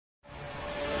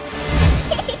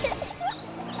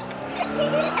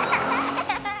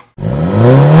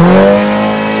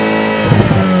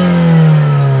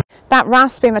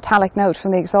raspy metallic note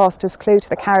from the exhaust is clue to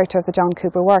the character of the John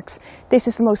Cooper Works. This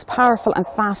is the most powerful and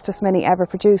fastest Mini ever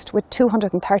produced with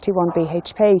 231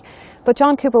 bhp. But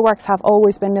John Cooper Works have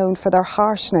always been known for their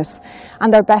harshness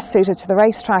and they're best suited to the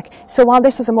racetrack. So while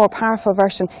this is a more powerful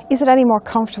version, is it any more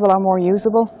comfortable or more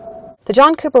usable? The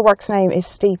John Cooper Works name is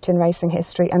steeped in racing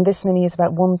history, and this Mini is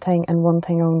about one thing and one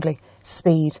thing only: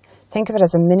 speed. Think of it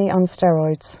as a Mini on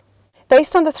steroids.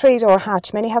 Based on the three-door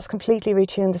hatch, Mini has completely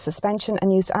retuned the suspension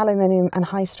and used aluminium and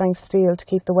high-strength steel to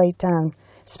keep the weight down.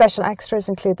 Special extras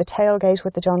include the tailgate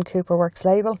with the John Cooper Works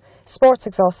label, sports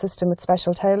exhaust system with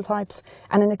special tailpipes,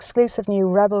 and an exclusive new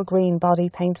Rebel Green body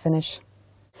paint finish.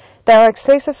 There are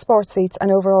exclusive sports seats,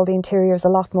 and overall the interior is a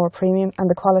lot more premium and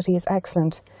the quality is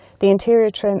excellent. The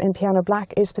interior trim in piano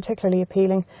black is particularly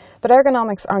appealing, but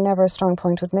ergonomics are never a strong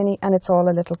point with Mini, and it's all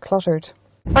a little cluttered.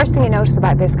 The first thing you notice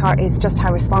about this car is just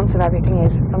how responsive everything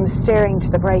is. From the steering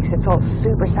to the brakes, it's all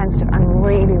super sensitive and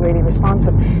really, really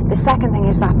responsive. The second thing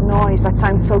is that noise that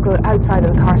sounds so good outside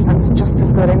of the car sounds just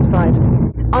as good inside.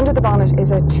 Under the bonnet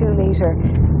is a 2-litre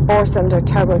 4-cylinder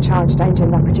turbocharged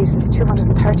engine that produces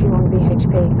 231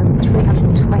 bhp and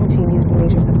 320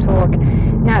 newton-meters of torque.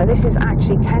 Now, this is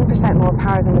actually 10% more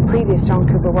power than the previous John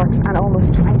Cooper Works and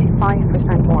almost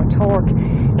 25% more torque.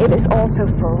 It is also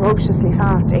ferociously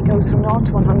fast. It goes from 0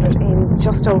 to 100 in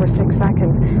just over 6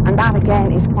 seconds, and that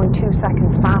again is 0.2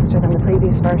 seconds faster than the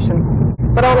previous version.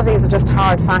 But all of these are just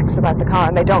hard facts about the car,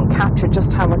 and they don't capture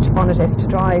just how much fun it is to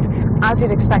drive. As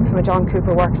you'd expect from a John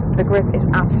Cooper Works, the grip is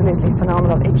absolutely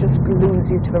phenomenal. It just glues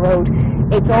you to the road.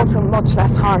 It's also much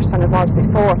less harsh than it was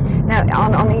before. Now,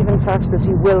 on uneven surfaces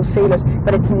you will feel it,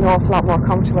 but it's an awful lot more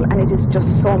comfortable, and it is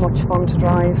just so much fun to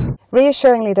drive.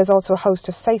 Reassuringly, there's also a host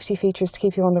of safety features to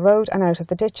keep you on the road and out of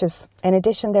the ditches. In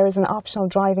addition, there is an optional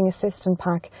driving assistant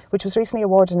pack, which was recently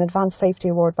awarded an Advanced Safety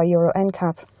Award by Euro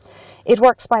NCAP. It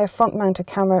works by a front-mounted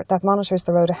camera that monitors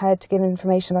the road ahead to give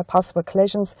information about possible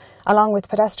collisions, along with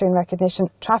pedestrian recognition,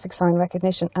 traffic sign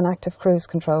recognition and active cruise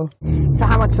control. So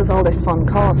how much does all this fun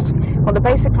cost? Well, the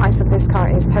basic price of this car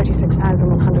is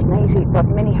 $36,180, but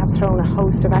Mini have thrown a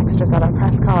host of extras at our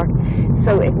press car,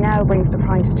 so it now brings the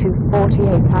price to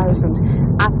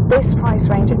 $48,000. At this price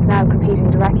range, it's now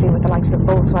competing directly with the likes of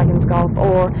Volkswagen's Golf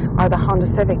or the Honda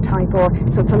Civic Type R,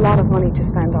 so it's a lot of money to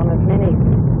spend on a Mini.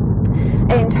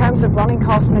 In terms of running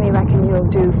costs, Mini reckon you'll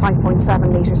do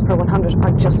 5.7 litres per 100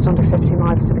 or just under 50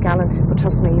 miles to the gallon, but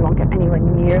trust me, you won't get anywhere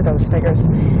near those figures.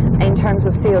 In terms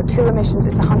of CO2 emissions,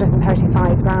 it's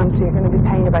 135 grams, so you're going to be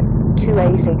paying about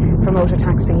 $280 for motor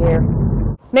tax a year.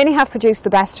 Mini have produced the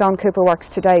best John Cooper Works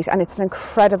to date, and it's an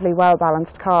incredibly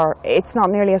well-balanced car. It's not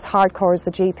nearly as hardcore as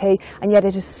the GP, and yet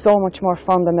it is so much more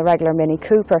fun than the regular Mini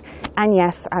Cooper. And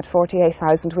yes, at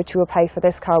 $48,000, which you will pay for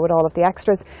this car with all of the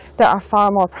extras, there are far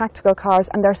more practical cars,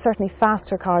 and there are certainly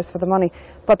faster cars for the money,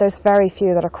 but there's very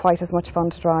few that are quite as much fun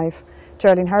to drive.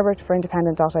 Geraldine Herbert for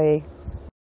Independent.ie.